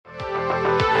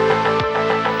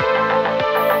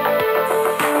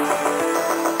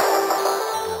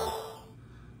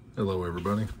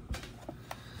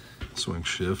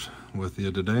shift with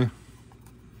you today.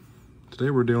 Today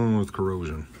we're dealing with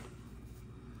corrosion.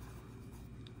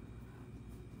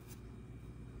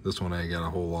 This one ain't got a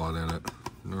whole lot in it.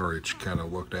 I already kind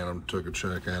of looked at them, took a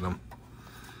check at them.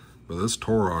 But this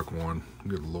Torok one,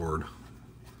 good lord.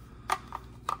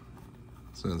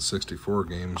 It's in N64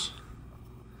 games.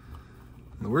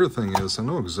 And the weird thing is, I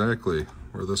know exactly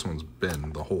where this one's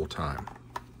been the whole time.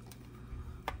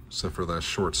 Except for that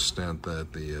short stint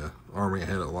that the Army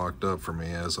had it locked up for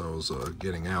me as I was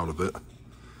getting out of it.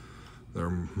 They're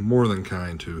more than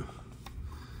kind to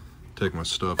take my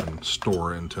stuff and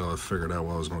store it until I figured out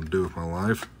what I was going to do with my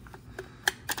life.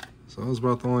 So that was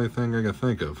about the only thing I could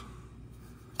think of.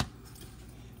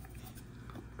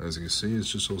 As you can see,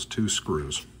 it's just those 2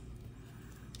 screws.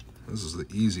 This is the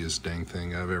easiest dang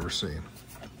thing I've ever seen.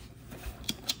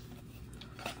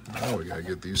 Now we gotta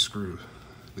get these screws,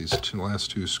 these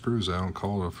last 2 screws out and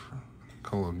call it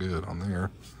good on there.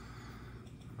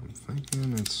 I'm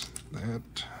thinking it's that.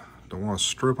 Don't want to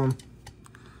strip them.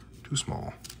 Too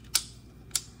small.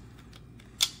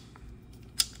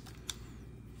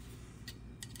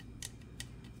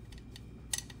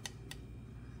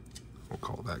 We'll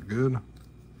call that good.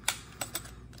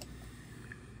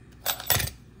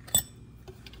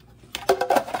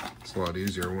 It's a lot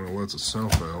easier when it lets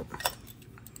itself out.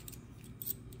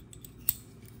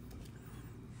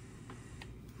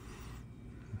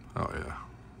 Oh yeah,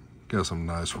 got some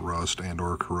nice rust and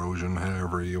or corrosion,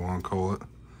 however you want to call it,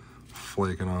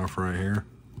 flaking off right here.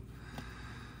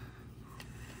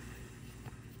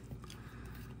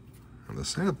 And the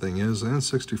sad thing is, the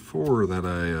N64 that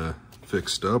I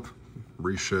fixed up,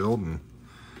 reshelled and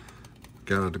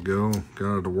got it to go,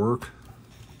 got it to work,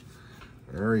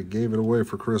 I already gave it away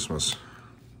for Christmas.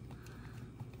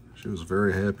 She was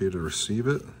very happy to receive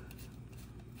it.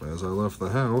 As I left the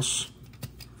house,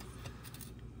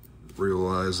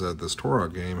 realized that this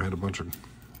Torok game had a bunch of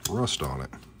rust on it.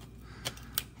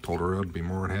 Told her I'd be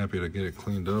more than happy to get it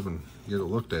cleaned up and get it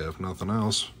looked at, if nothing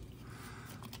else.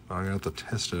 I got to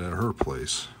test it at her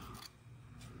place.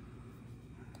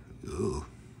 Ugh.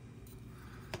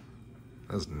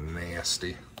 That's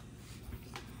nasty.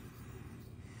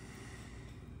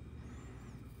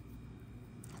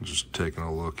 Just taking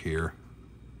a look here.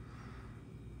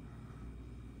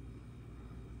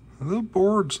 The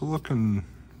board's looking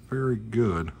very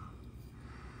good.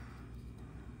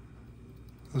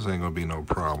 This ain't gonna be no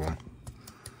problem.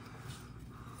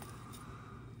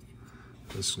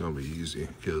 This is gonna be easy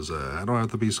because I don't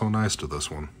have to be so nice to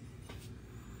this one.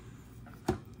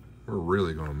 We're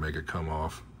really gonna make it come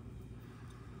off.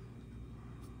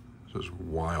 It's just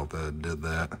wild that it did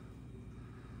that.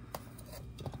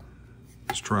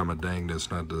 Just try my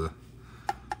dangest not to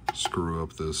screw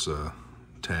up this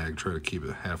tag. Try to keep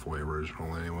it halfway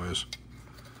original anyways.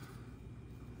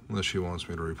 Unless she wants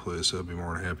me to replace it, I'd be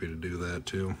more than happy to do that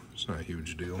too. It's not a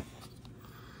huge deal.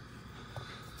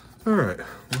 Alright,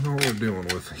 we know what we're dealing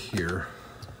with here.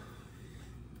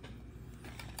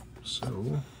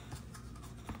 So,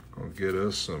 I'll get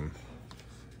us some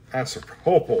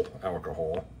isopropyl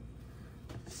alcohol.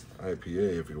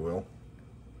 IPA, if you will.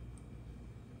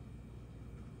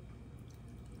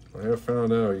 I have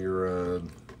found out your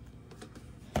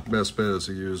best bet is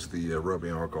to use the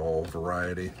rubbing alcohol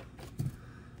variety.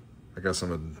 I got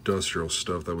some industrial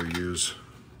stuff that we use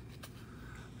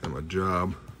at my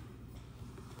job.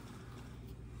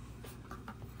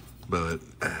 But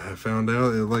I found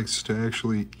out it likes to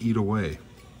actually eat away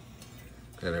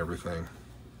at everything.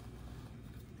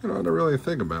 You know, I didn't really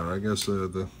think about it. I guess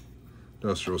the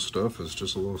industrial stuff is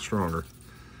just a little stronger.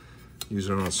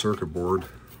 Using it on a circuit board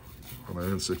on my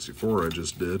N64 I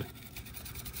just did.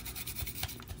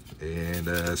 And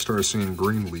I started seeing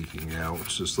green leaking out.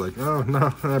 It's just like, oh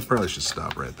no, I probably should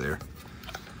stop right there.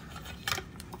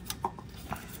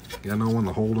 You gotta know when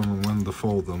to hold them and when to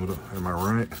fold them, am I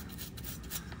right?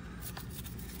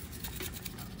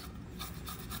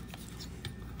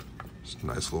 It's a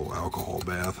nice little alcohol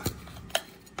bath.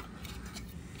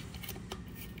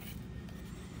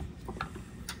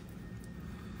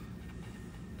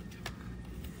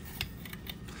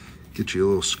 Get you a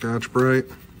little Scotch-Brite.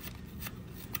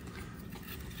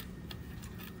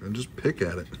 And just pick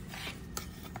at it.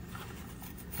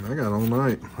 I got all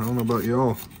night. I don't know about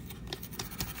y'all.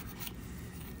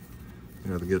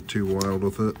 You have to get too wild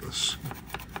with it.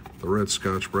 The red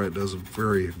Scotch-Brite does a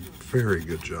very, very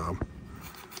good job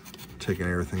taking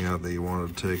everything out that you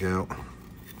wanted to take out.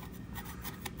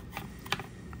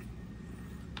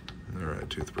 Alright,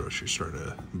 toothbrush, you're starting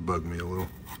to bug me a little.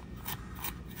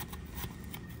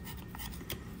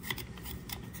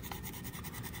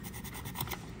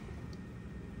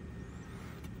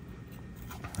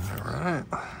 Alright.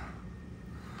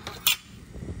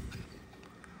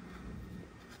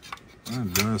 I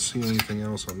do not see anything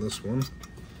else on this one.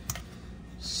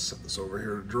 Set this over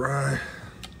here to dry.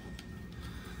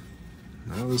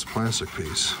 Now this plastic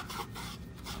piece.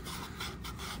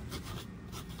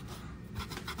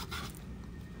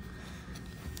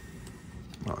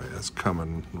 Oh yeah, it's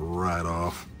coming right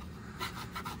off.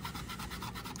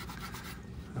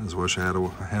 I just wish I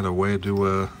had a way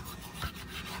to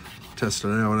test it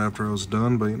out after I was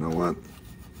done, but you know what?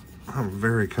 I'm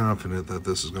very confident that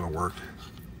this is going to work.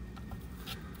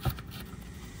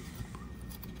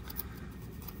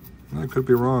 I could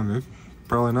be wrong. It's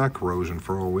probably not corrosion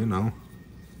for all we know.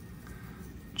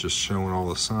 Just showing all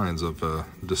the signs of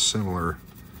dissimilar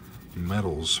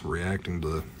metals reacting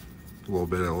to a little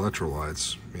bit of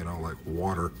electrolytes, you know, like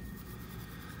water.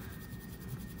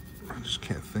 I just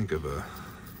can't think of a...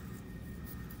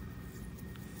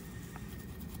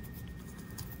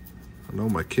 I know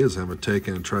my kids haven't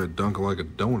taken and tried to dunk it like a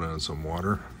donut in some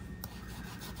water.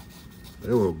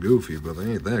 They're a little goofy, but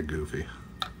they ain't that goofy.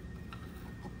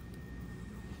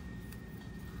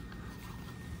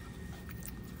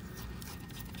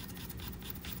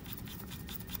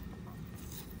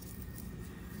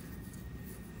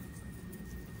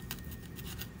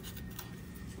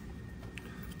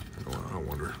 I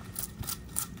wonder.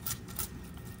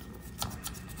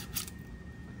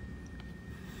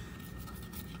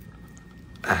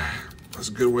 That's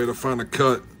a good way to find a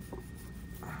cut.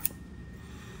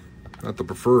 Not the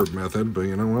preferred method, but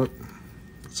you know what?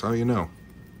 That's how you know.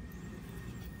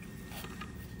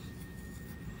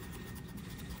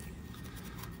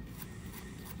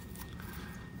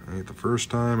 Ain't the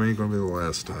first time, ain't gonna be the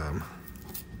last time.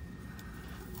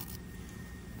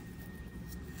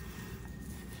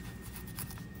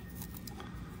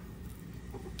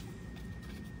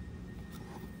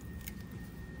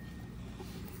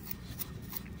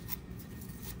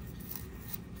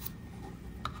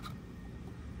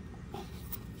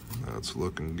 That's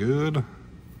looking good.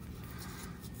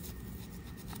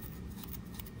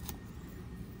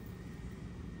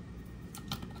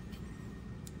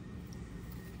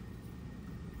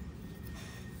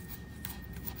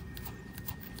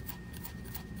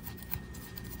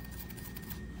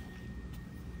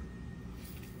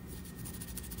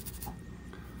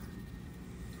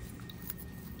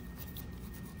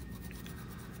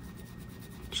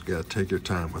 Just gotta take your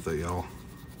time with it, y'all.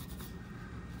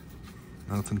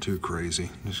 Nothing too crazy.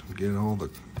 Just get all the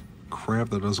crap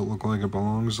that doesn't look like it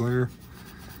belongs there.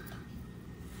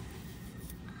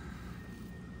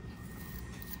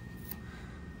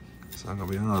 So I'm gonna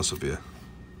be honest with you.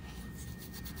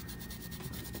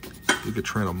 You could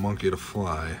train a monkey to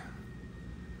fly,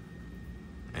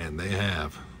 and they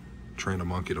have trained a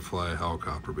monkey to fly a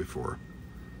helicopter before.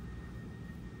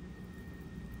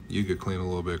 You could clean a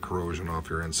little bit of corrosion off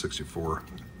your N64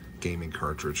 gaming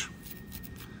cartridge.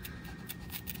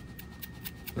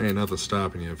 There ain't nothing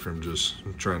stopping you from just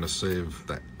trying to save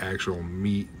the actual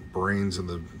meat, brains, and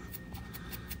the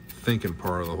thinking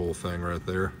part of the whole thing right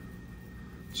there.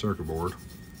 Circuit board.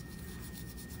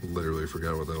 Literally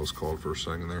forgot what that was called for a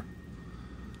second there.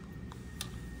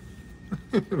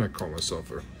 And I call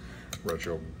myself a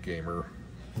retro gamer.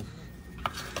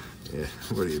 Yeah,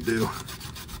 what do you do?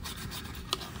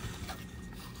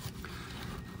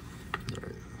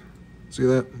 Alright. See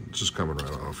that? It's just coming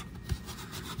right off.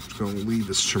 Going to leave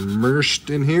it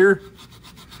submerged in here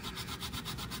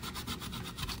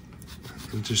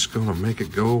and just going to make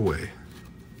it go away.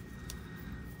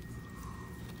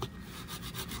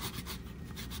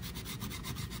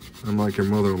 Unlike your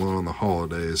mother-in-law on the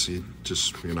holidays, you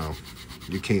just, you know,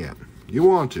 you can't. You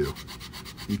want to,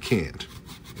 you can't,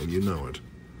 and you know it.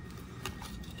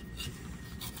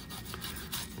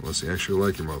 Unless you actually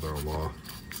like your mother-in-law.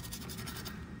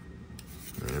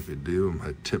 And if you do,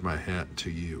 I tip my hat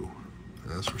to you.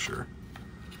 That's for sure.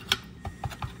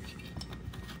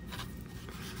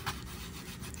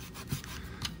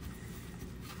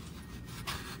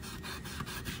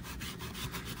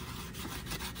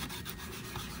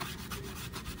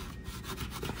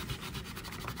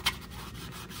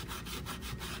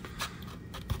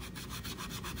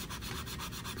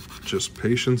 Just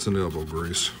patience and elbow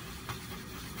grease.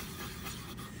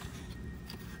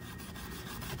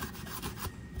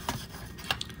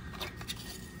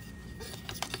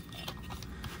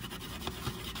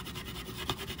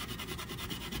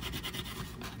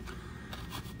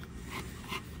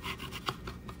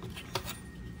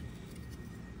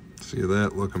 See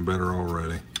that? Looking better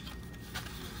already.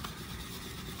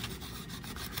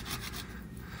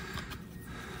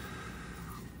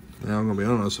 Now I'm going to be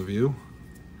honest with you.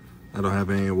 I don't have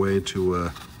any way to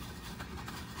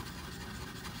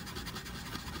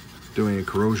doing a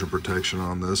corrosion protection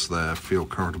on this that I feel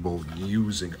comfortable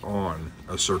using on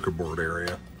a circuit board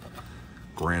area.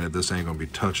 Granted, this ain't gonna be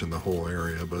touching the whole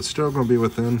area, but it's still gonna be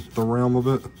within the realm of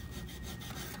it.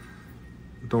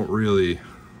 Don't really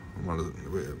want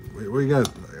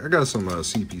to. I got some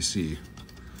CPC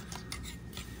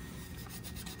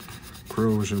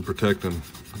corrosion protecting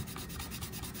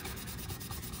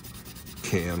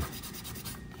can,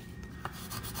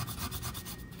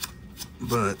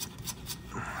 but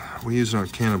we use it on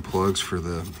cannon plugs for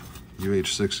the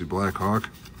UH-60 Blackhawk.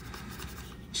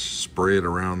 Spray it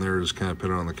around there, just kind of put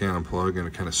it on the cannon plug, and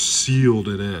it kind of sealed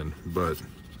it in, but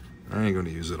I ain't going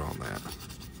to use it on that.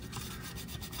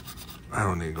 I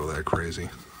don't need to go that crazy.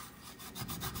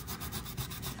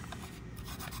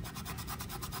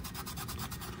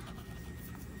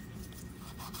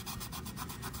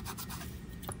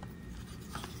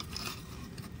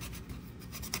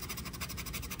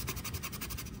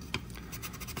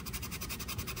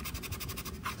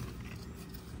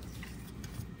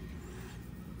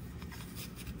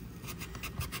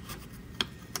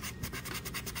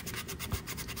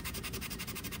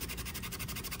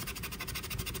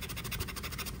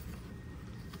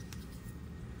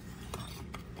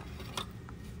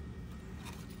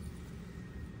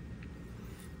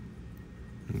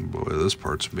 Boy, this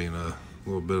part's being a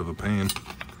little bit of a pain.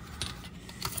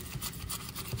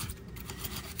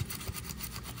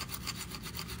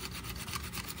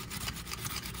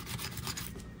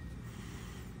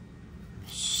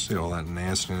 See all that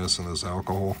nastiness in this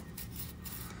alcohol?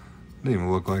 Didn't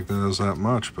even look like there was that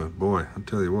much, but boy, I'll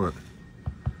tell you what,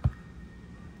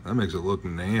 that makes it look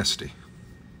nasty.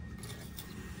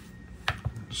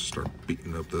 Just start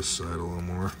beating up this side a little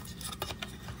more.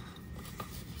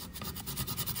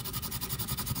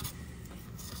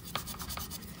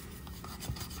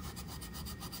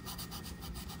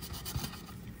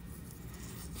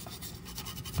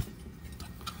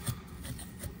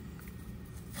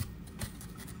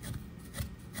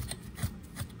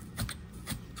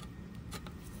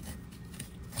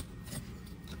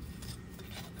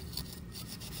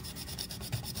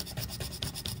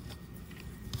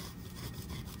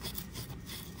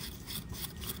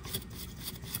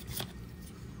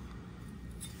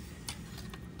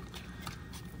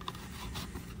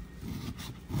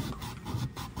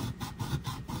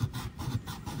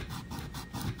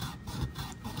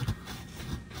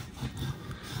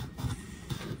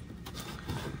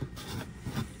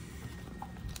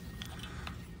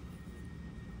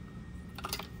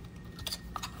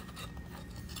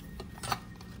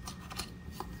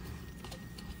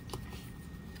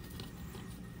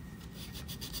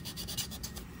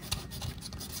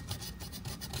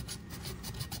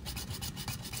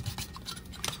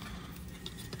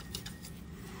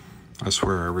 I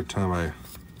swear, every time I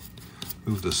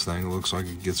move this thing, it looks like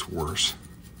it gets worse.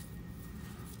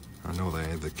 I know that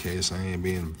ain't the case. I ain't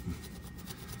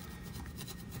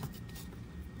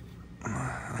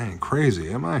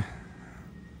crazy, am I?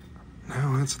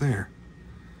 No, it's there.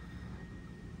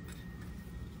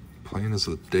 Plain as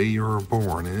the day you were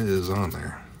born, it is on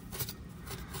there.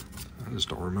 I just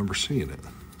don't remember seeing it.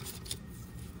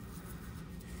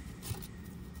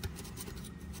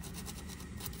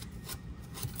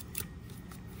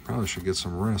 Probably should get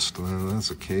some rest, then, if that's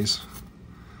the case.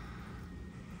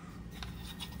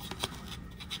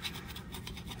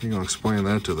 You're gonna explain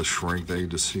that to the shrink that you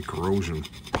just see corrosion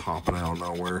popping out of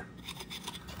nowhere.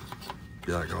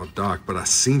 Be like, oh, Doc, but I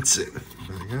seen it.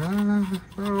 Like,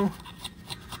 no.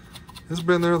 It's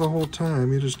been there the whole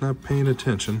time, you're just not paying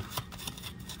attention.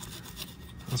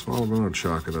 That's what I'm gonna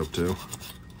chalk it up to.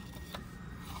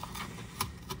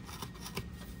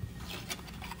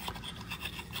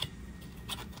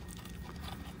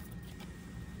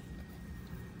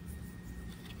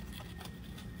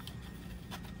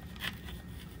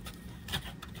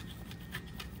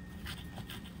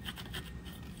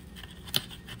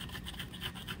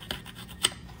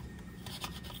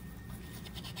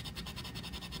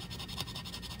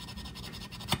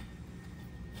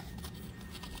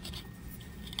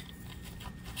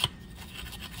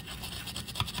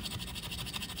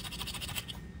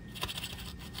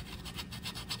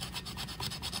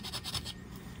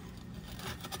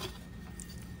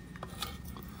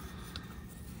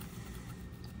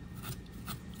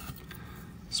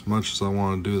 As much as I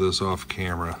want to do this off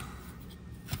camera,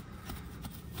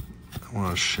 I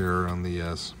want to share on the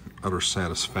utter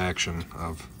satisfaction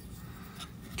of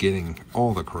getting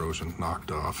all the corrosion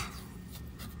knocked off.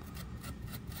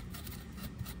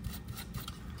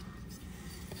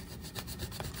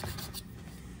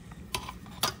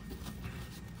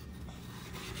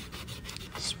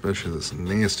 Especially this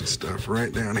nasty stuff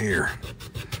right down here.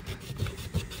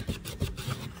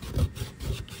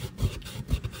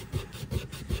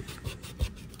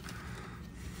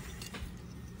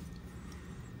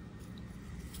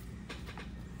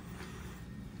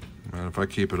 if I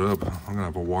keep it up, I'm gonna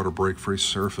have a water break free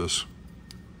surface.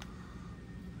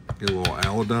 Get a little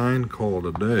iodine, call it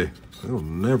a day. It'll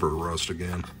never rust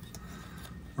again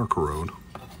or corrode.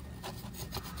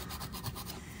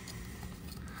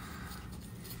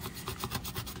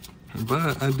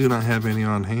 But I do not have any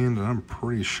on hand, and I'm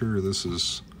pretty sure this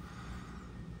is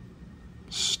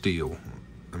steel.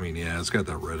 I mean, yeah, it's got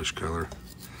that reddish color.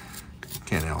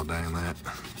 Can't iodine that.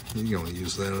 You can only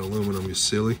use that in aluminum, you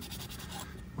silly.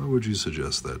 Why would you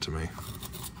suggest that to me?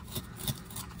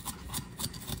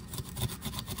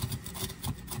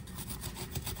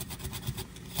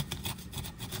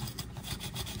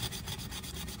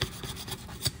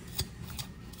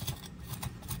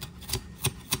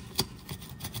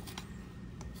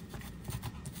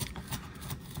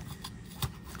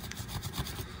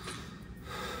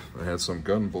 I had some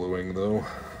gun bluing though.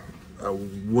 I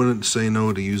wouldn't say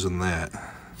no to using that.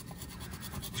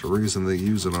 There's a reason they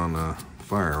use it on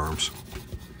firearms.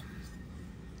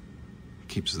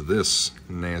 Keeps this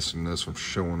nastiness from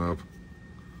showing up.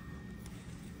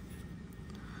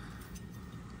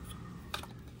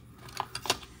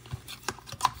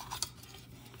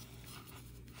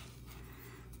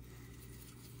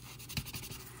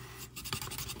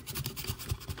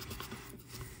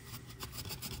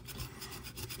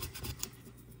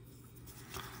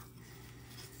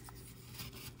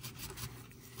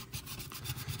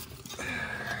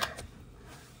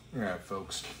 Alright,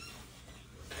 folks.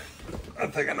 I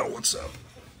think I know what's up.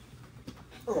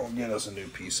 We're gonna get us a new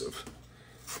piece of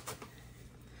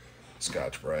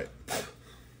Scotch-Brite.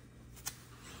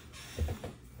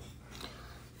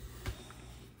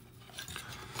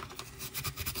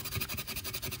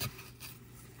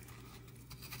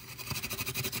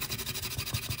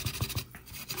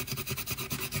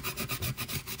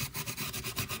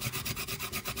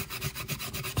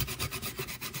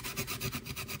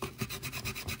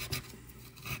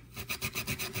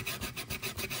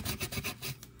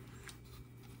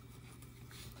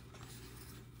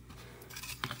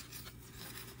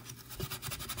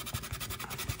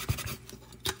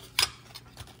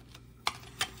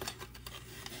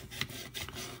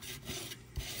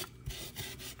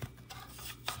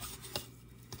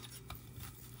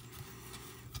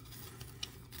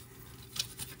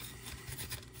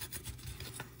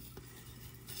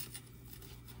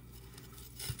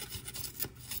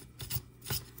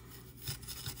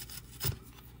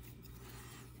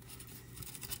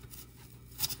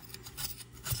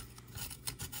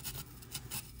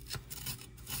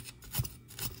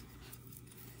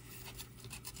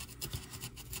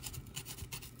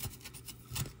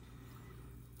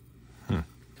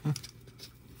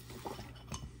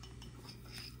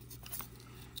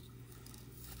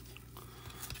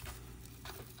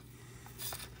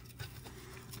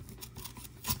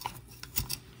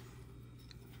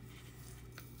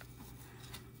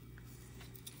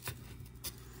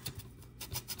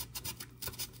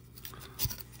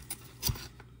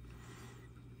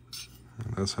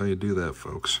 That's how you do that,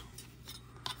 folks.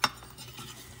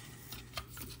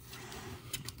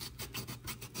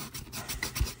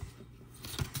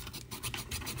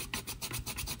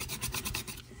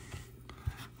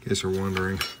 In case you're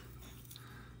wondering,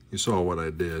 you saw what I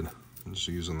did. I'm just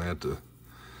using that to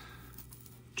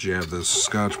jab this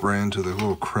Scotch-Brite into the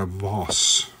little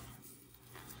crevasse.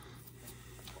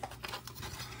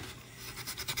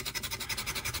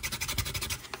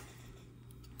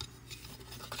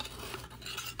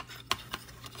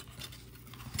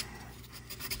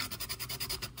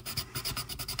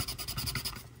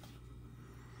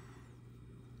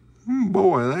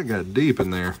 Boy, that got deep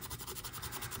in there.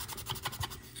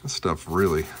 This stuff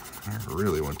really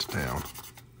went to town.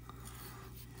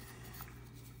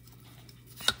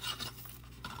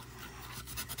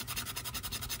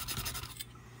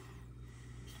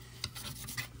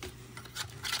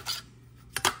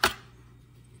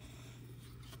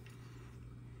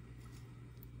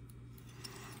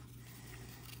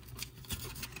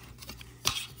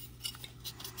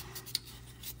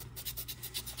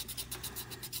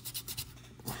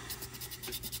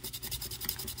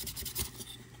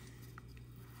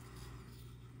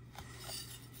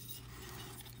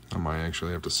 I might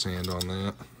actually have to sand on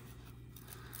that.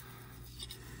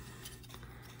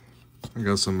 I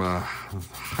got some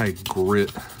high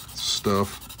grit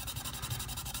stuff,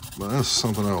 but that's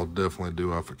something I'll definitely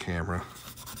do off of camera.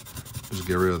 Just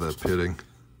get rid of that pitting.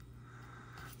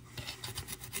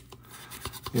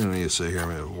 You don't need to sit here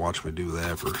and watch me do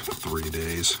that for 3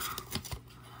 days.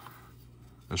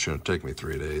 That shouldn't take me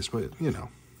 3 days, but you know.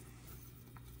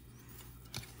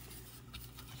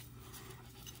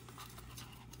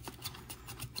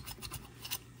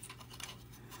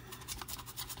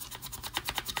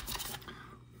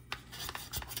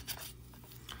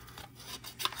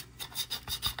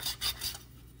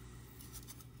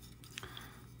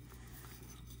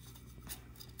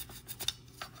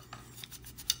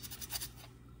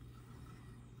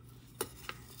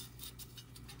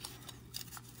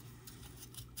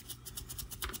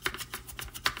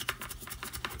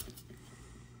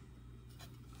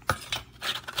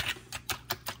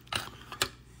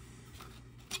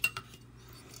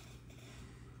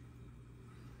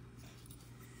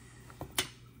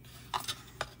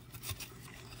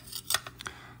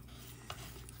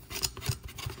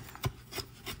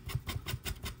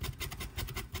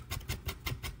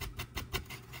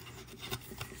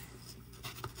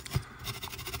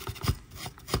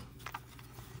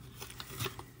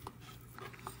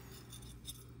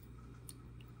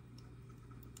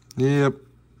 Yep,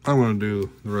 I'm going to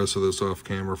do the rest of this off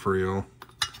camera for y'all.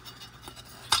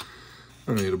 I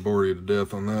don't need to bore you to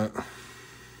death on that.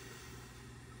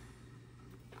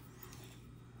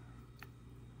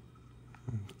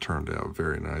 Turned out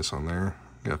very nice on there.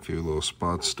 Got a few little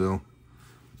spots still.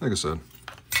 Like I said,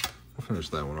 I'll finish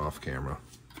that one off camera.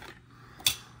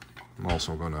 I'm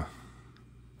also going to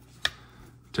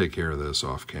take care of this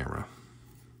off camera.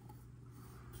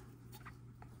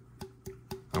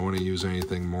 I want to use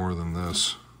anything more than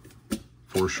this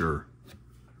for sure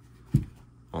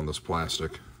on this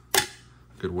plastic.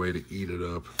 Good way to eat it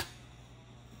up.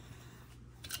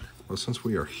 Well, since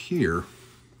we are here,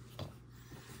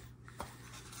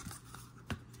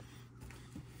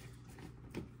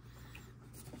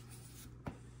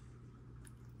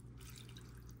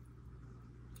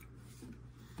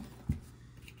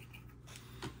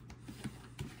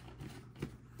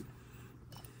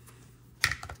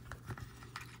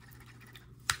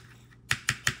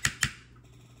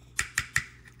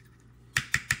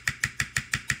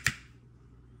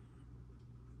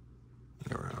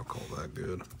 alright, I'll call that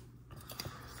good.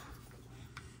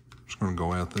 Just going to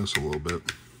go at this a little bit.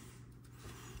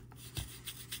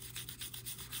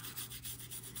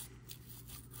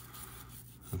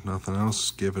 If nothing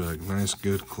else, give it a nice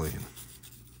good clean.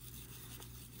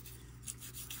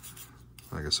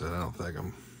 Like I said, I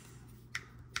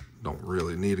don't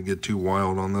really need to get too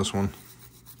wild on this one.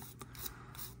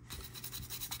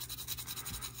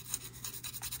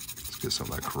 Let's get some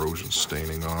of that corrosion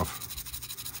staining off,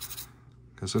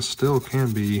 because this still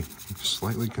can be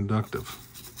slightly conductive,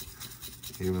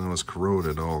 even though it's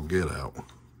corroded all get out.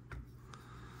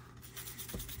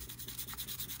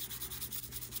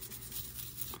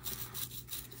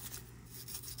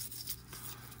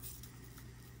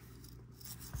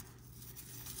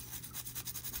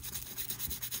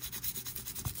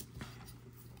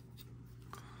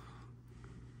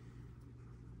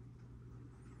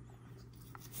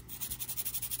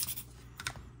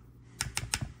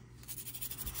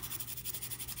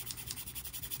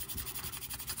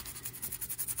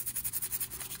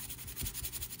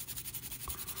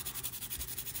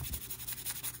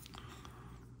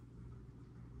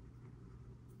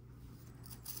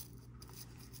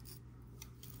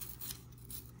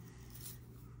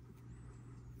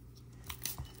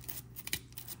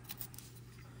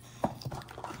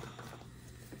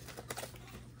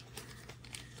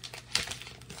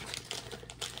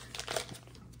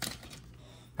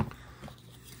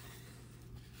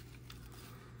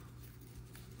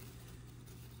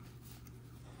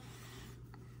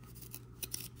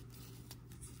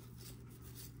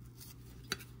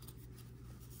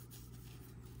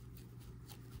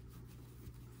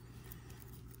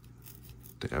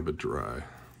 Dab it dry.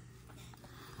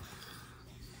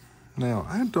 Now,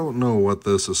 I don't know what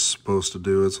this is supposed to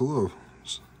do. It's a little...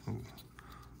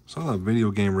 Saw that video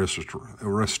game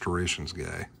restorations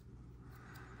guy.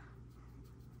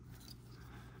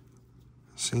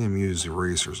 See him use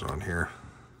erasers on here.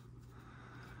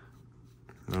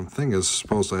 And I'm thinking it's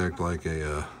supposed to act like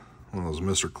a one of those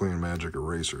Mr. Clean Magic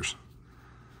erasers.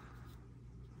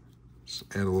 Just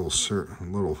add a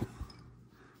little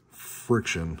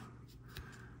friction.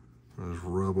 Just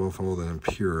rub off all the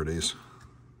impurities.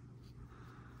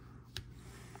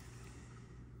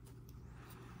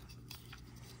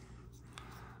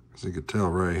 As you can tell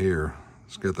right here,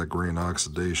 it's got that green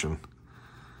oxidation.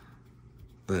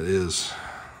 That is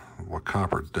what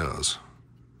copper does.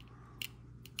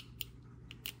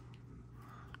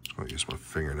 I'll use my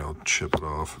fingernail to chip it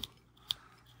off.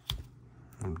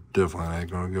 I'm definitely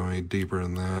not going to go any deeper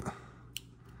than that.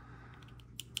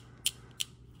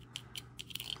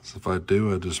 If I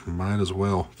do, I just might as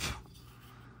well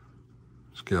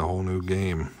just get a whole new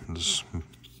game and just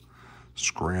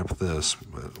scrap this.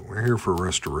 But we're here for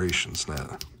restorations,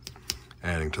 not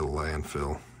adding to the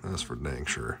landfill. That's for dang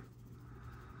sure.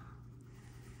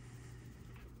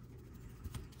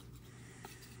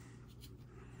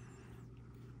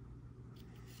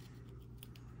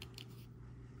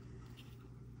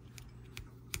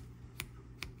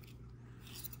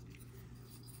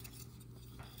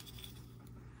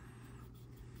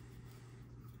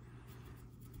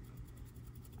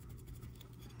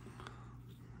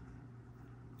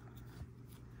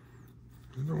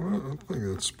 You know what? I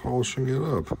think it's polishing it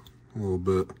up a little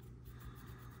bit.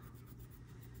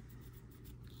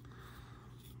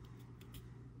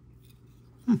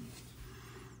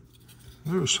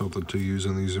 There's something to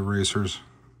using these erasers.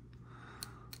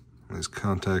 These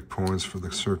contact points for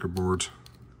the circuit boards.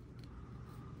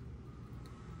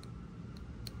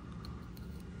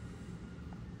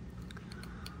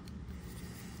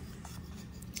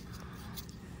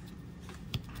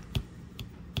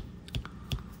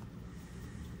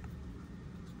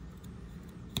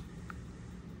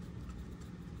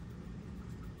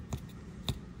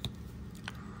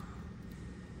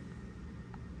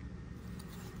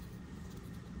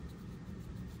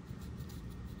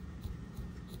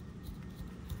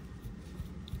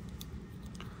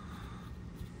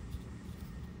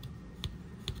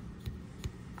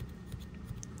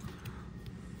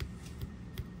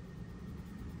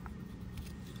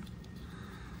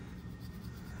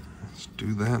 Let's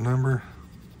do that number.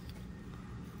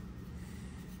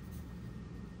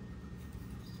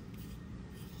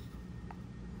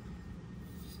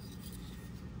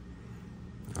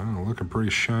 Oh, looking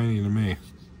pretty shiny to me.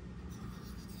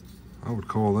 I would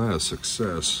call that a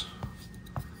success.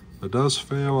 If it does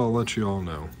fail, I'll let you all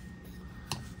know.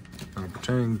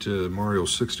 Pertaining to Mario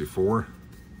 64,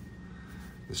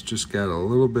 it's just got a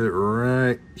little bit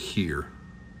right here.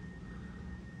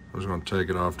 I was going to take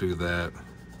it off, do that,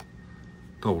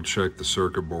 double check the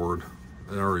circuit board.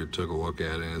 I already took a look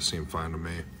at it and it seemed fine to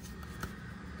me.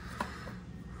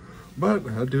 But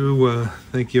I do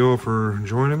thank you all for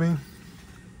joining me.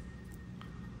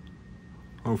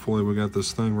 Hopefully we got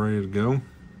this thing ready to go.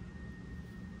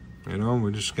 You know,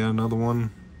 we just got another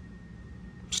one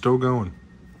still going.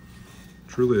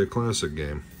 Truly a classic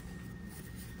game.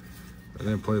 I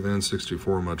didn't play the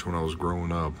N64 much when I was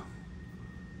growing up.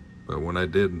 But when I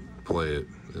did play it,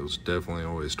 it was definitely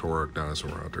always Turok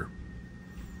Dinosaur out there.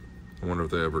 I wonder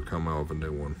if they ever come out with a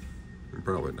new one.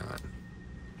 Probably not.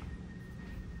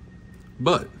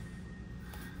 But,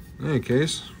 in any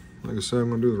case, like I said, I'm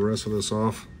going to do the rest of this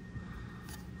off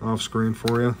screen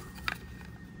for you.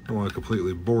 I don't want to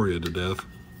completely bore you to death.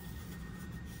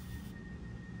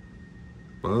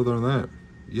 But other than that,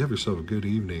 you have yourself a good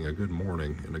evening, a good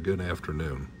morning, and a good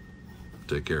afternoon.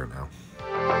 Take care now.